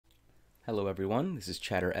Hello everyone, this is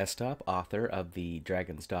Chatter Estop, author of the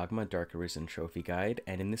Dragon's Dogma Dark Arisen Trophy Guide,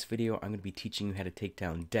 and in this video I'm going to be teaching you how to take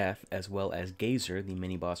down Death, as well as Gazer, the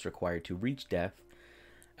mini-boss required to reach Death,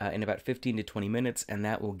 in about 15 to 20 minutes, and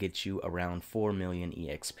that will get you around 4 million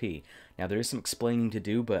EXP. Now there is some explaining to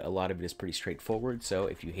do, but a lot of it is pretty straightforward, so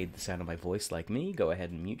if you hate the sound of my voice like me, go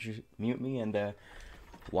ahead and mute me and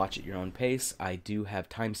watch at your own pace. I do have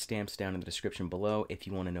timestamps down in the description below if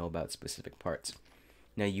you want to know about specific parts.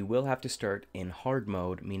 Now you will have to start in hard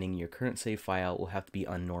mode, meaning your current save file will have to be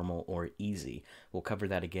on normal or easy. We'll cover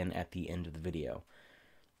that again at the end of the video.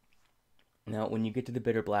 Now when you get to the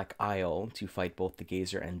Bitter Black Isle to fight both the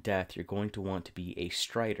Gazer and Death, you're going to want to be a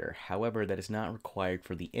Strider. However, that is not required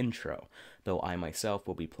for the intro. Though I myself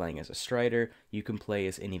will be playing as a Strider, you can play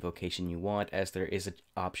as any vocation you want, as there is an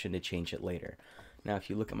option to change it later. Now if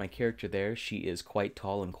you look at my character there, she is quite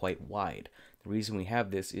tall and quite wide. The reason we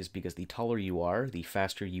have this is because the taller you are, the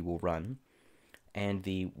faster you will run, and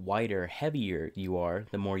the wider, heavier you are,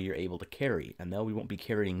 the more you're able to carry. And though we won't be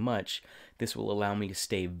carrying much, this will allow me to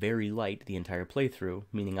stay very light the entire playthrough,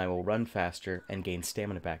 meaning I will run faster and gain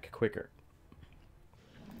stamina back quicker.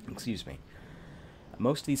 Excuse me.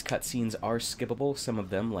 Most of these cutscenes are skippable. Some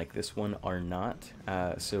of them, like this one, are not.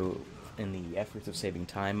 So in the efforts of saving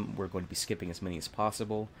time, we're going to be skipping as many as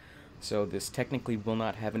possible. So this technically will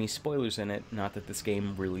not have any spoilers in it, not that this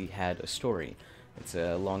game really had a story. It's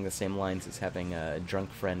along the same lines as having a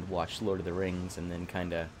drunk friend watch Lord of the Rings and then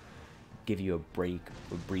kind of give you a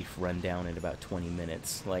brief rundown in about 20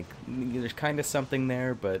 minutes. Like, there's kind of something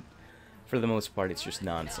there, but for the most part it's just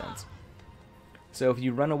nonsense. So if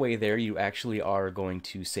you run away there, you actually are going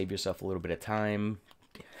to save yourself a little bit of time.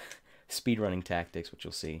 Speedrunning tactics, which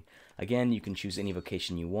you'll see. Again, you can choose any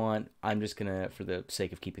vocation you want. I'm just gonna, for the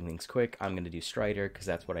sake of keeping things quick, I'm gonna do Strider, because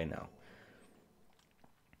that's what I know.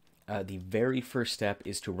 The very first step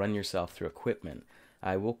is to run yourself through equipment.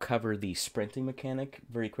 I will cover the sprinting mechanic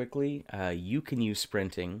very quickly. You can use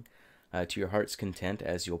sprinting to your heart's content,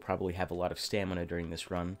 as you'll probably have a lot of stamina during this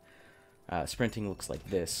run. Sprinting looks like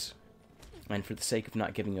this. And for the sake of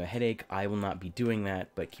not giving you a headache, I will not be doing that,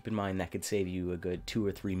 but keep in mind that could save you a good 2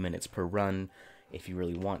 or 3 minutes per run if you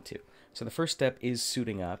really want to. So the first step is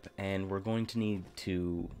suiting up, and we're going to need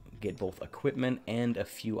to get both equipment and a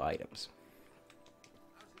few items.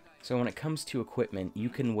 So when it comes to equipment, you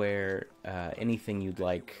can wear anything you'd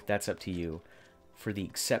like. That's up to you. For the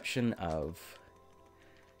exception of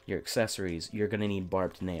your accessories, you're going to need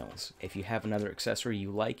barbed nails. If you have another accessory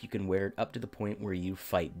you like, you can wear it up to the point where you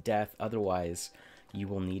fight Death. Otherwise, you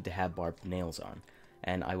will need to have barbed nails on.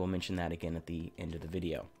 And I will mention that again at the end of the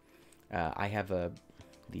video. I have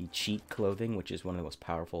the cheat clothing, which is one of the most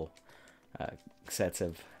powerful sets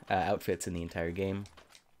of outfits in the entire game.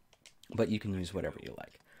 But you can use whatever you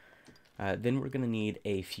like. Then we're going to need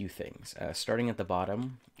a few things. Starting at the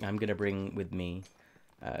bottom, I'm going to bring with me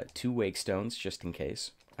 2 wake stones, just in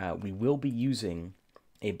case. We will be using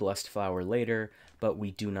a blessed flower later, but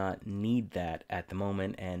we do not need that at the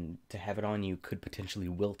moment, and to have it on you could potentially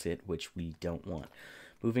wilt it, which we don't want.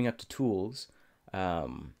 Moving up to tools,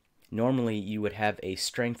 normally you would have a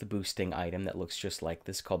strength boosting item that looks just like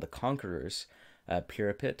this, called the Conqueror's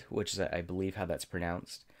Pyrapit, which is, I believe, how that's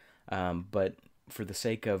pronounced. But for the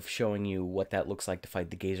sake of showing you what that looks like to fight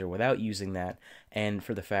the Gazer without using that, and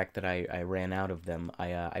for the fact that I ran out of them,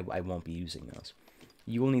 I won't be using those.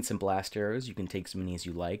 You will need some blast arrows. You can take as many as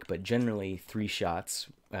you like, but generally 3 shots.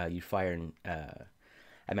 You fire in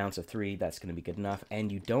amounts of 3, that's going to be good enough.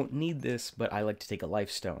 And you don't need this, but I like to take a life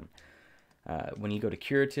stone. When you go to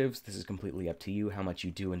curatives, this is completely up to you how much you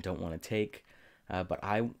do and don't want to take. But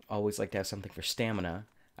I always like to have something for stamina,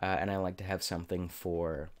 and I like to have something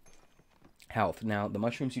for health. Now, the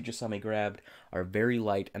mushrooms you just saw me grabbed are very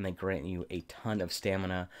light, and they grant you a ton of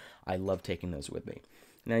stamina. I love taking those with me.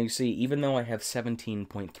 Now you see, even though I have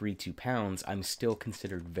 17.32 pounds, I'm still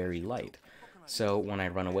considered very light. So when I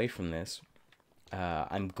run away from this,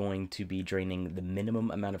 I'm going to be draining the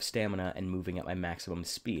minimum amount of stamina and moving at my maximum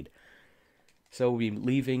speed. So we'll be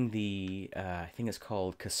leaving the, I think it's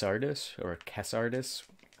called Casardis, or Casardis.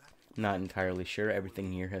 Not entirely sure,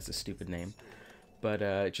 everything here has a stupid name.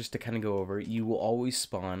 But just to kind of go over, you will always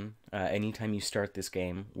spawn, anytime you start this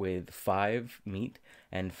game, with 5 meat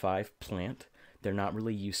and 5 plant. They're not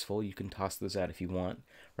really useful. You can toss those out if you want.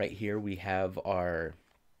 Right here we have our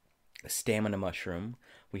stamina mushroom.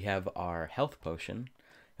 We have our health potion.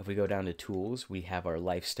 If we go down to tools, we have our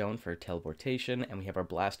life stone for teleportation, and we have our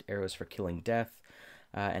blast arrows for killing Death.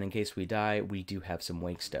 And in case we die, we do have some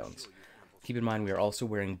wake stones. Keep in mind we are also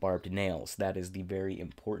wearing barbed nails. That is the very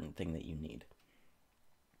important thing that you need.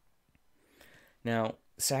 Now,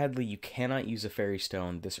 sadly, you cannot use a fairy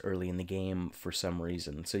stone this early in the game for some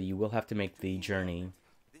reason, so you will have to make the journey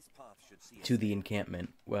to the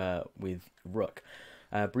encampment with Rook.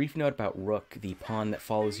 Brief note about Rook, the pawn that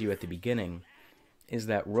follows you at the beginning, is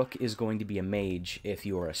that Rook is going to be a mage if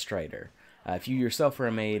you are a strider. If you yourself are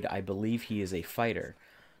a maid, I believe he is a fighter.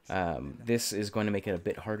 This is going to make it a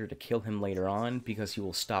bit harder to kill him later on, because he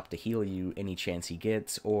will stop to heal you any chance he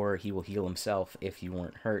gets, or he will heal himself if you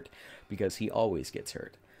weren't hurt, because he always gets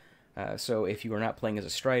hurt. So if you are not playing as a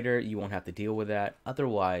strider, you won't have to deal with that.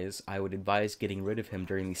 Otherwise, I would advise getting rid of him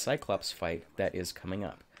during the Cyclops fight that is coming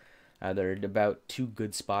up. There are about 2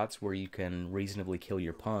 good spots where you can reasonably kill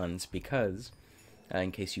your pawns, because,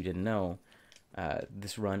 in case you didn't know,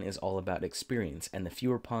 this run is all about experience, and the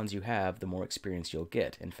fewer pawns you have, the more experience you'll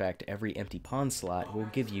get. In fact, every empty pawn slot will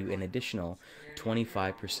give you an additional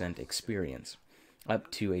 25% experience, up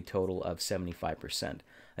to a total of 75%.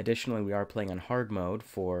 Additionally, we are playing on hard mode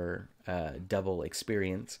for double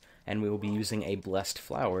experience, and we will be using a blessed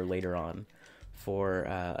flower later on for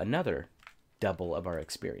another double of our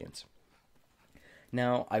experience.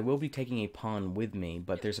 Now, I will be taking a pawn with me,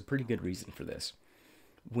 but there's a pretty good reason for this.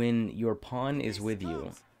 When your pawn is with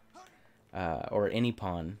you, or any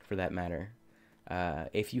pawn for that matter,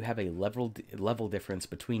 if you have a level difference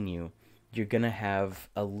between you, you're going to have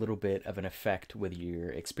a little bit of an effect with your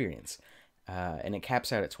experience. And it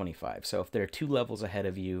caps out at 25. So if they're 2 levels ahead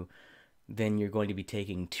of you, then you're going to be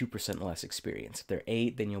taking 2% less experience. If they're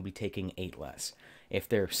 8, then you'll be taking 8 less. If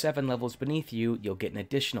they're 7 levels beneath you, you'll get an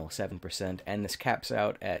additional 7%, and this caps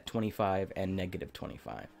out at 25 and negative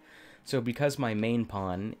 25. So because my main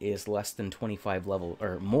pawn is less than 25 level,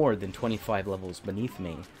 or more than 25 levels beneath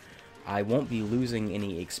me, I won't be losing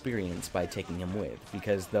any experience by taking him with,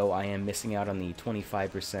 because though I am missing out on the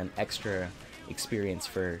 25% extra experience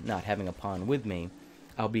for not having a pawn with me,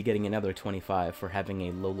 I'll be getting another 25 for having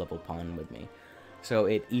a low-level pawn with me. So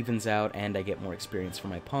it evens out, and I get more experience for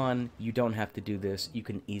my pawn. You don't have to do this. You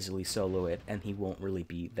can easily solo it, and he won't really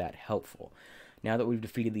be that helpful. Now that we've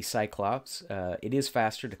defeated the Cyclops, it is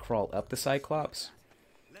faster to crawl up the Cyclops,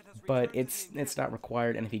 but it's not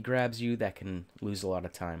required, and if he grabs you, that can lose a lot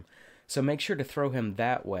of time. So make sure to throw him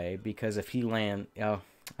that way, because if he lands... Oh,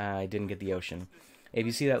 I didn't get the ocean. If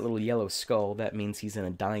you see that little yellow skull, that means he's in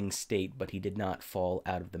a dying state, but he did not fall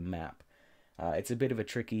out of the map. It's a bit of a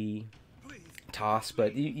tricky toss,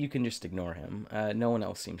 but you can just ignore him. No one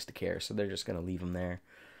else seems to care, so they're just going to leave him there.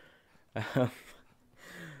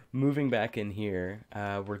 Moving back in here,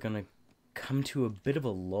 we're going to come to a bit of a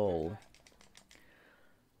lull.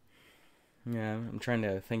 Yeah, I'm trying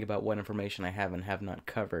to think about what information I have and have not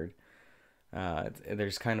covered.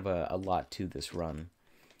 There's kind of a lot to this run.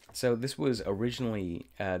 So this was originally,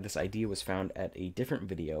 this idea was found at a different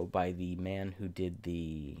video by the man who did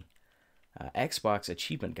the Xbox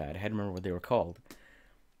Achievement Guide. I had to remember what they were called.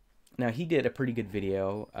 Now, he did a pretty good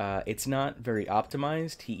video. It's not very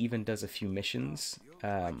optimized. He even does a few missions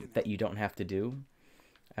that you don't have to do.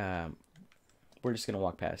 We're just going to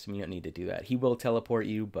walk past him. You don't need to do that. He will teleport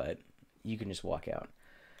you, but you can just walk out.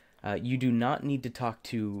 You do not need to talk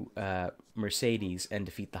to Mercedes and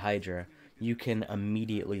defeat the Hydra. You can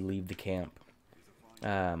immediately leave the camp.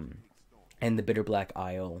 And the Bitter Black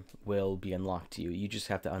Isle will be unlocked to you. You just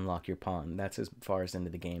have to unlock your pawn. That's as far as into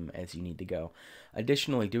the game as you need to go.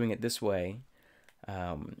 Additionally, doing it this way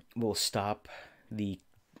will stop the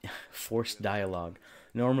forced dialogue.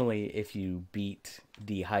 Normally, if you beat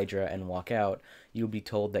the Hydra and walk out, you'll be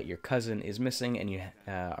told that your cousin is missing and you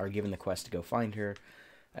are given the quest to go find her.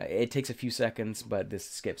 It takes a few seconds, but this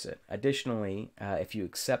skips it. Additionally, if you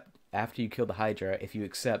accept, after you kill the Hydra, if you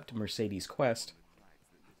accept Mercedes' quest,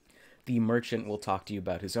 the merchant will talk to you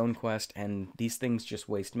about his own quest, and these things just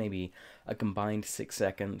waste maybe a combined 6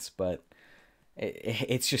 seconds, but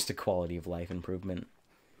it's just a quality of life improvement.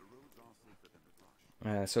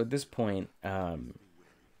 So at this point,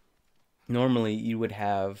 normally you would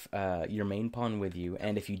have your main pawn with you,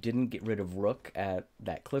 and if you didn't get rid of Rook at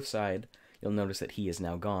that cliffside, you'll notice that he is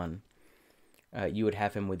now gone. You would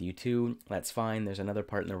have him with you too. That's fine. There's another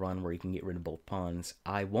part in the run where you can get rid of both pawns.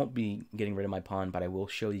 I won't be getting rid of my pawn, but I will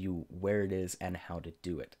show you where it is and how to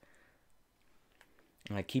do it.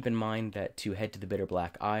 Keep in mind that to head to the Bitter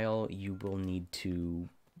Black Isle, you will need to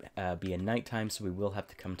be in nighttime, so we will have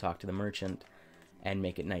to come talk to the merchant and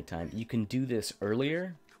make it nighttime. You can do this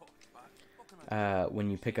earlier when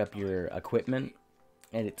you pick up your equipment,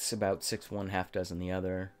 and it's about 6 one, half dozen the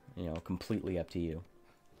other. You know, completely up to you.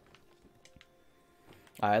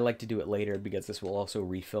 I like to do it later because this will also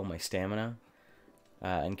refill my stamina.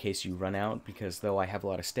 in case you run out, because though I have a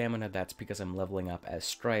lot of stamina, that's because I'm leveling up as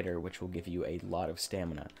Strider, which will give you a lot of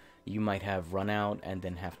stamina. You might have run out and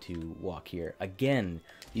then have to walk here. Again,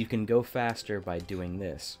 you can go faster by doing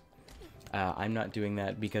this. I'm not doing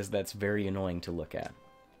that because that's very annoying to look at.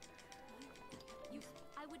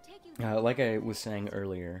 Like I was saying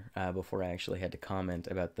earlier, before I actually had to comment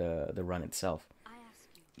about the run itself,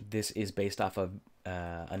 this is based off of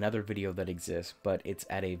another video that exists, but it's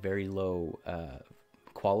at a very low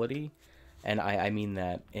quality, and I mean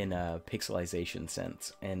that in a pixelization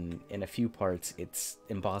sense, and in a few parts it's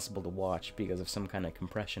impossible to watch because of some kind of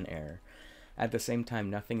compression error. At the same time,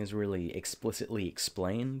 nothing is really explicitly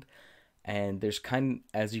explained, and there's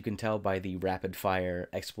as you can tell by the rapid fire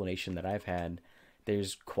explanation that I've had,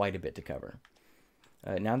 there's quite a bit to cover.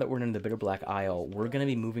 Now that we're in the Bitter Black Isle, we're going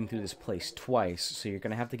to be moving through this place twice, so you're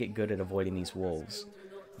going to have to get good at avoiding these wolves.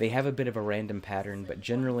 They have a bit of a random pattern, but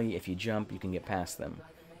generally if you jump, you can get past them.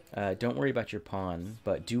 Don't worry about your pawn,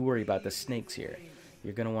 but do worry about the snakes here.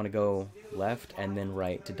 You're going to want to go left and then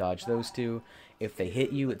right to dodge those two. If they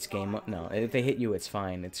hit you, it's if they hit you, it's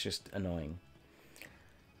fine. It's just annoying.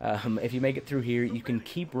 If you make it through here, you can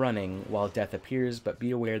keep running while death appears, but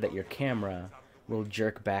be aware that your camera will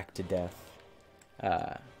jerk back to death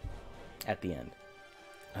at the end.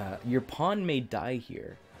 Your pawn may die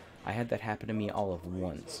here. I had that happen to me all of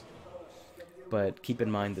once. But keep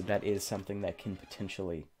in mind that that is something that can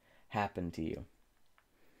potentially happen to you.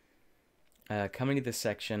 Coming to this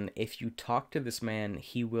section, if you talk to this man,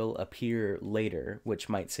 he will appear later, which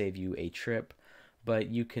might save you a trip, but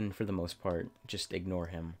you can, for the most part, just ignore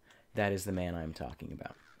him. That is the man I'm talking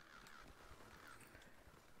about.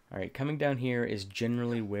 Alright, coming down here is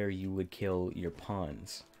generally where you would kill your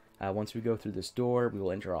pawns. Once we go through this door, we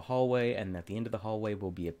will enter a hallway, and at the end of the hallway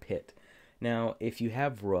will be a pit. Now, if you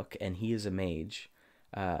have Rook, and he is a mage,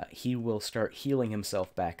 he will start healing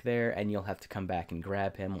himself back there, and you'll have to come back and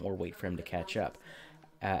grab him, or wait for him to catch up.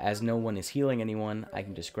 As no one is healing anyone, I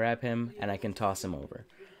can just grab him, and I can toss him over.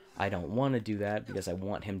 I don't want to do that, because I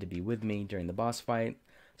want him to be with me during the boss fight,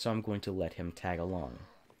 so I'm going to let him tag along.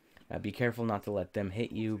 Be careful not to let them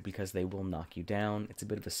hit you, because they will knock you down. It's a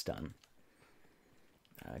bit of a stun.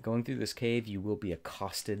 Going through this cave, you will be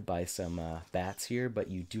accosted by some bats here,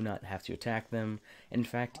 but you do not have to attack them. In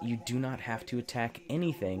fact, you do not have to attack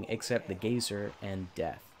anything except the Gazer and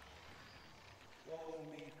Death.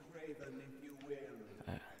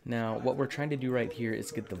 Now, what we're trying to do right here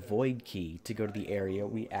is get the Void Key to go to the area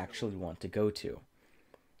we actually want to go to.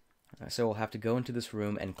 So we'll have to go into this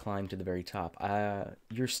room and climb to the very top.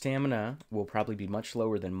 Your stamina will probably be much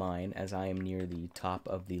lower than mine, as I am near the top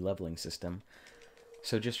of the leveling system.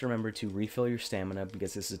 So just remember to refill your stamina,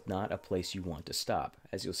 because this is not a place you want to stop.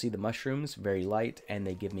 As you'll see, the mushrooms, very light, and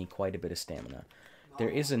they give me quite a bit of stamina. There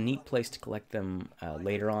is a neat place to collect them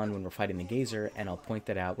later on when we're fighting the Gazer, and I'll point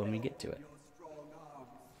that out when we get to it.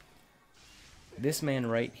 This man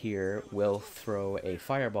right here will throw a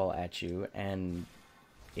fireball at you, and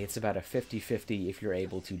it's about a 50-50 if you're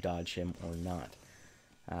able to dodge him or not.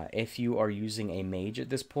 If you are using a mage at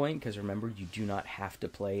this point, because remember, you do not have to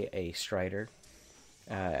play a Strider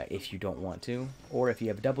if you don't want to, or if you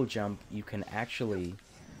have double jump, you can actually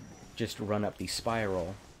just run up the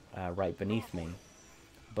spiral right beneath me.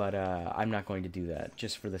 But I'm not going to do that,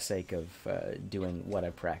 just for the sake of doing what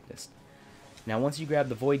I've practiced. Now, once you grab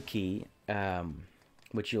the Void Key,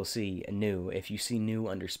 which you'll see new, if you see new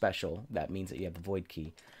under Special, that means that you have the Void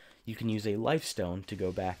Key, you can use a Life Stone to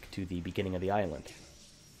go back to the beginning of the island.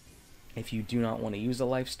 If you do not want to use a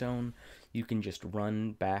Life Stone, you can just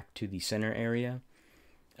run back to the center area.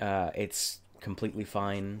 It's completely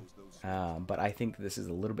fine, but I think this is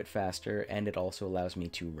a little bit faster, and it also allows me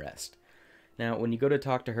to rest. Now, when you go to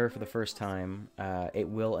talk to her for the first time, it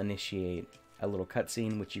will initiate a little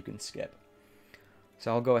cutscene, which you can skip.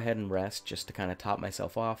 So I'll go ahead and rest, just to kind of top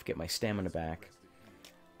myself off, get my stamina back,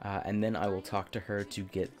 and then I will talk to her to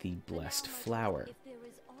get the Blessed Flower.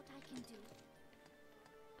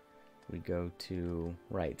 We go to,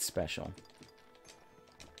 right, Special.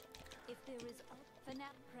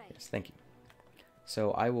 Yes, thank you.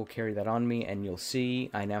 So I will carry that on me, and you'll see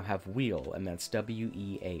I now have Weal, and that's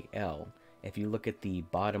W-E-A-L. If you look at the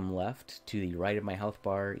bottom left, to the right of my health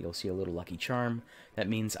bar, you'll see a little lucky charm. That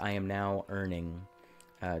means I am now earning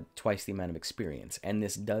twice the amount of experience, and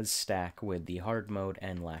this does stack with the hard mode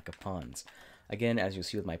and lack of pawns. Again, as you'll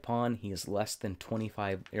see with my pawn, he is less than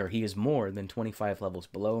 25, or he is more than 25 levels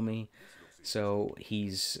below me, so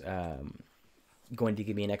he's going to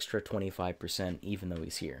give me an extra 25% even though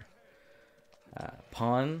he's here.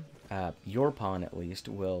 Pawn, your pawn at least,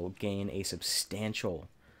 will gain a substantial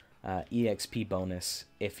EXP bonus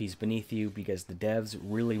if he's beneath you, because the devs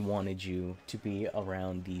really wanted you to be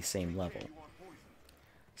around the same level.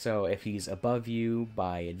 So if he's above you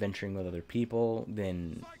by adventuring with other people,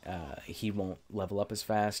 then he won't level up as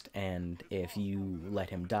fast, and if you let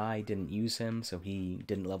him die, didn't use him, so he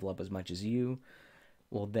didn't level up as much as you,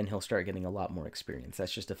 well, then he'll start getting a lot more experience.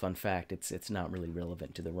 That's just a fun fact. It's not really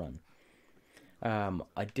relevant to the run.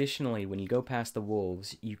 Additionally, when you go past the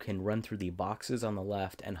wolves, you can run through the boxes on the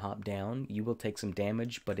left and hop down. You will take some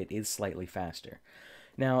damage, but it is slightly faster.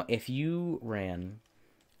 Now, if you ran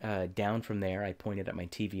down from there, I pointed at my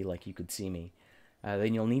TV like you could see me,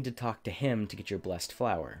 then you'll need to talk to him to get your blessed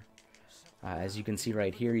flower. As you can see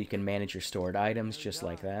right here, you can manage your stored items just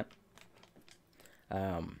like that.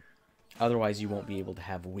 Otherwise, you won't be able to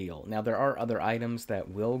have Weal. Now, there are other items that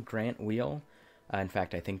will grant Weal. In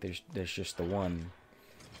fact, I think there's just the one.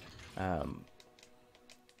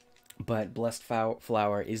 But Blessed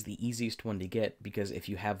Flower is the easiest one to get, because if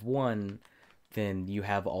you have one, then you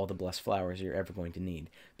have all the Blessed Flowers you're ever going to need.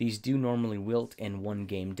 These do normally wilt in one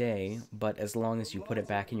game day, but as long as you put it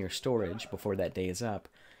back in your storage before that day is up,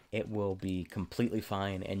 it will be completely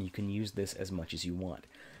fine, and you can use this as much as you want.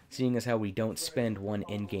 Seeing as how we don't spend one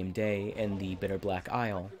in-game day in the Bitter Black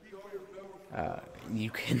Isle, you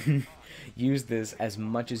can use this as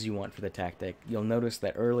much as you want for the tactic. You'll notice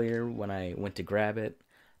that earlier when I went to grab it,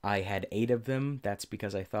 I had 8 of them. That's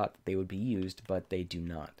because I thought that they would be used, but they do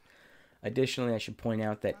not. Additionally, I should point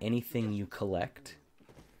out that anything you collect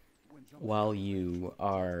while you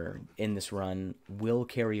are in this run will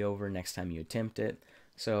carry over next time you attempt it.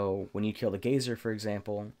 So when you kill the Gazer, for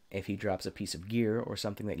example, if he drops a piece of gear or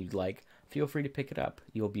something that you'd like, feel free to pick it up.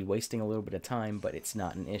 You'll be wasting a little bit of time, but it's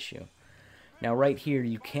not an issue. Now right here,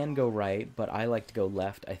 you can go right, but I like to go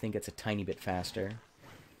left. I think it's a tiny bit faster.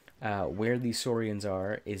 Where these Saurians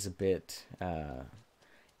are is a bit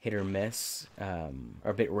hit or miss, or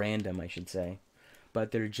a bit random, I should say,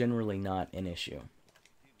 but they're generally not an issue.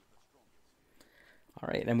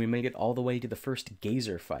 Alright, and we make it all the way to the first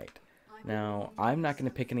Gazer fight. Now, I'm not going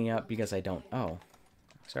to pick any up because I don't... Oh,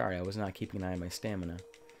 sorry, I was not keeping an eye on my stamina.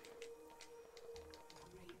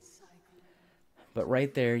 But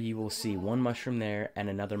right there, you will see one mushroom there and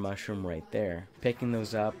another mushroom right there. Picking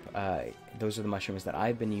those up, those are the mushrooms that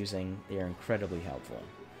I've been using. They are incredibly helpful.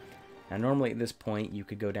 Now, normally at this point, you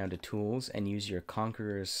could go down to Tools and use your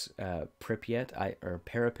Conqueror's Pripyat, or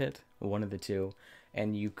Parapet, one of the two,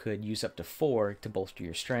 and you could use up to 4 to bolster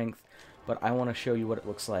your strength, but I want to show you what it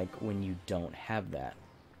looks like when you don't have that.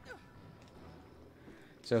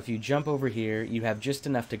 So if you jump over here, you have just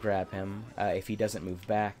enough to grab him if he doesn't move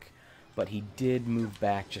back, but he did move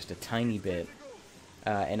back just a tiny bit,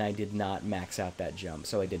 and I did not max out that jump,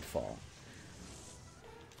 so I did fall.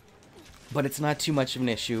 But it's not too much of an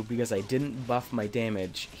issue because I didn't buff my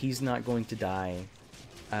damage. He's not going to die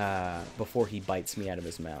before he bites me out of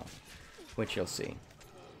his mouth, which you'll see.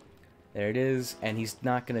 There it is, and he's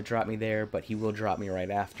not going to drop me there, but he will drop me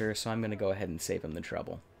right after, so I'm going to go ahead and save him the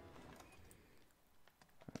trouble.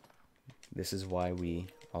 This is why we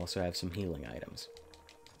also have some healing items.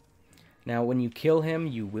 Now, when you kill him,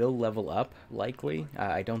 you will level up, likely.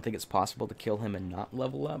 I don't think it's possible to kill him and not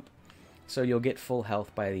level up. So you'll get full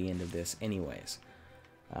health by the end of this anyways.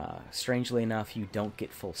 Strangely enough, you don't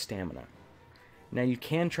get full stamina. Now, you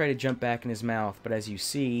can try to jump back in his mouth, but as you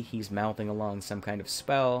see, he's mouthing along some kind of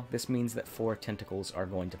spell. This means that 4 tentacles are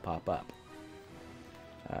going to pop up.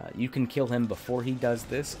 You can kill him before he does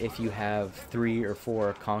this if you have 3 or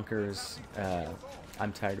 4 Conquerors.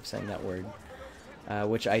 I'm tired of saying that word.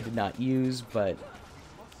 Which I did not use, but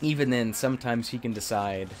even then, sometimes he can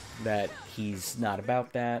decide that he's not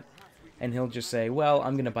about that, and he'll just say, well,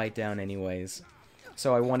 I'm going to bite down anyways.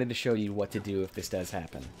 So I wanted to show you what to do if this does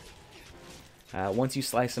happen. Once you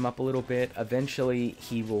slice him up a little bit, eventually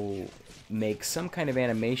he will make some kind of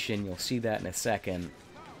animation. You'll see that in a second.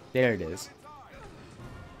 There it is.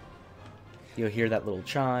 You'll hear that little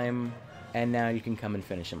chime, and now you can come and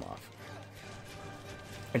finish him off.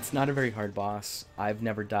 It's not a very hard boss. I've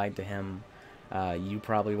never died to him. You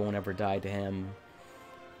probably won't ever die to him.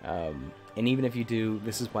 And even if you do,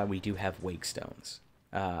 this is why we do have wake stones.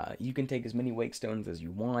 You can take as many wake stones as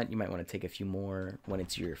you want. You might want to take a few more when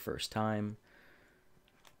it's your first time.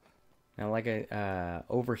 Now, like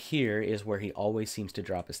over here is where he always seems to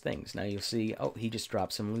drop his things. Now you'll see, oh, he just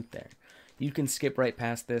dropped some loot there. You can skip right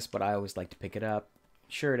past this, but I always like to pick it up.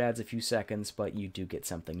 Sure, it adds a few seconds, but you do get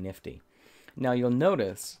something nifty. Now you'll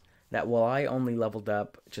notice that while I only leveled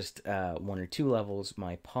up just 1 or 2 levels,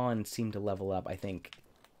 my pawns seemed to level up, I think,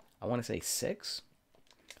 I want to say 6?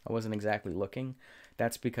 I wasn't exactly looking.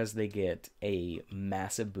 That's because they get a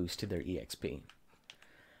massive boost to their EXP.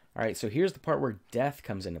 All right, so here's the part where death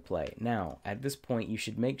comes into play. Now, at this point, you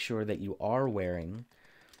should make sure that you are wearing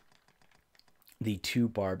the 2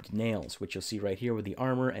 barbed nails, which you'll see right here with the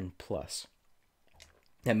armor and plus.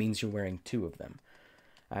 That means you're wearing 2 of them.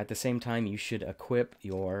 At the same time, you should equip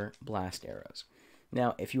your blast arrows.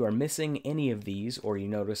 Now, if you are missing any of these, or you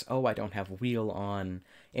notice, oh, I don't have Weal on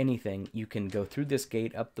anything, you can go through this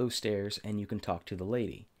gate, up those stairs, and you can talk to the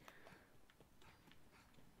lady.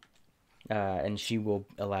 And she will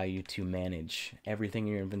allow you to manage everything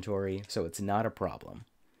in your inventory, so it's not a problem.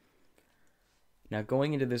 Now,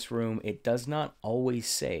 going into this room, it does not always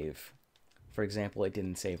save. For example, it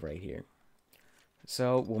didn't save right here.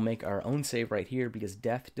 So we'll make our own save right here, because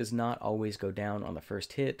death does not always go down on the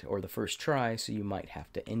first hit or the first try, so you might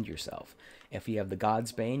have to end yourself. If you have the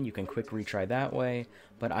God's Bane, you can quick retry that way,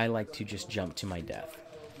 but I like to just jump to my death.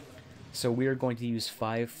 So we are going to use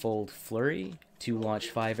 5-fold flurry to launch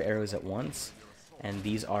 5 arrows at once, and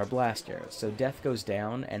these are blast arrows. So death goes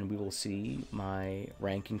down, and we will see my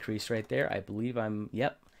rank increase right there. I believe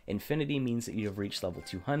yep, infinity means that you have reached level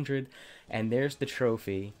 200, and there's the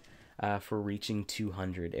trophy for reaching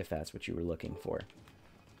 200, if that's what you were looking for.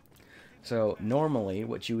 So normally,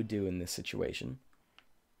 what you would do in this situation,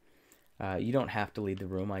 you don't have to leave the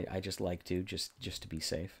room, I just like to, just to be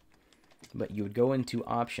safe. But you would go into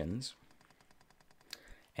options,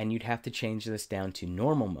 and you'd have to change this down to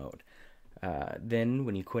normal mode. Then,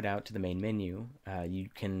 when you quit out to the main menu, you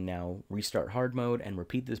can now restart hard mode and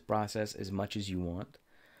repeat this process as much as you want.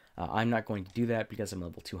 I'm not going to do that because I'm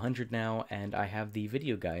level 200 now, and I have the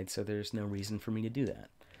video guide, so there's no reason for me to do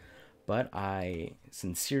that. But I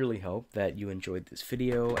sincerely hope that you enjoyed this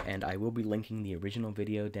video, and I will be linking the original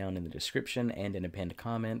video down in the description and in a pinned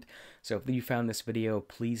comment. So if you found this video,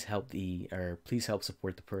 please help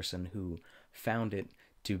support the person who found it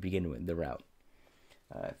to begin with the route.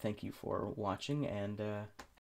 Thank you for watching, and